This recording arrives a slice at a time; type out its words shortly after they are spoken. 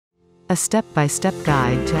A step-by-step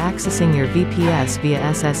guide to accessing your VPS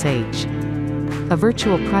via SSH. A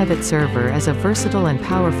virtual private server is a versatile and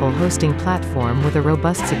powerful hosting platform with a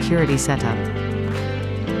robust security setup.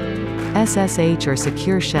 SSH or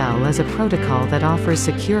Secure Shell is a protocol that offers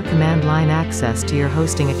secure command line access to your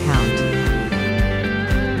hosting account.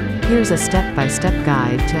 Here's a step-by-step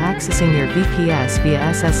guide to accessing your VPS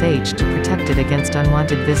via SSH to protect it against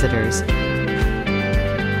unwanted visitors.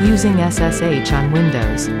 Using SSH on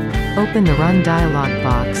Windows. Open the Run dialog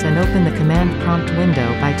box and open the command prompt window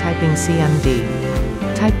by typing cmd.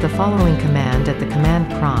 Type the following command at the command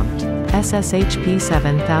prompt: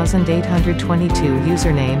 sshp7822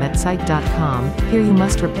 username at site.com. Here you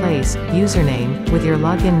must replace username with your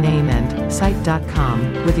login name and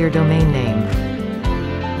site.com with your domain name.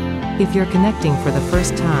 If you're connecting for the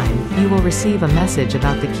first time, you will receive a message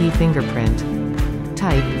about the key fingerprint.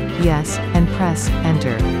 Type yes and press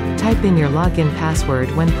enter. Type in your login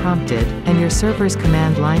password when prompted, and your server's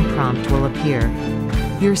command line prompt will appear.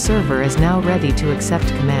 Your server is now ready to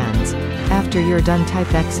accept commands. After you're done,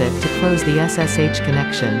 type exit to close the SSH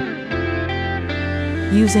connection.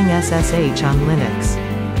 Using SSH on Linux.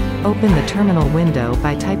 Open the terminal window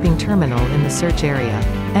by typing terminal in the search area.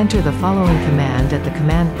 Enter the following command at the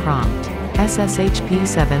command prompt: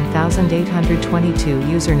 sshp7822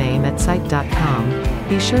 username at site.com.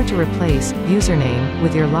 Be sure to replace username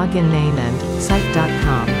with your login name and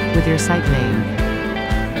site.com with your site name.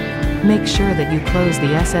 Make sure that you close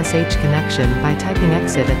the SSH connection by typing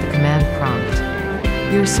exit at the command prompt.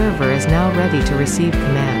 Your server is now ready to receive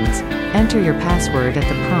commands. Enter your password at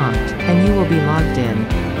the prompt, and you will be logged in.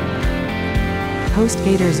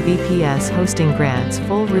 HostGator's VPS hosting grants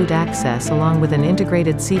full root access along with an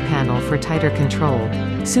integrated cPanel for tighter control.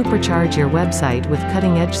 Supercharge your website with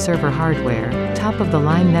cutting-edge server hardware,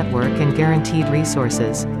 top-of-the-line network and guaranteed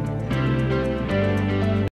resources.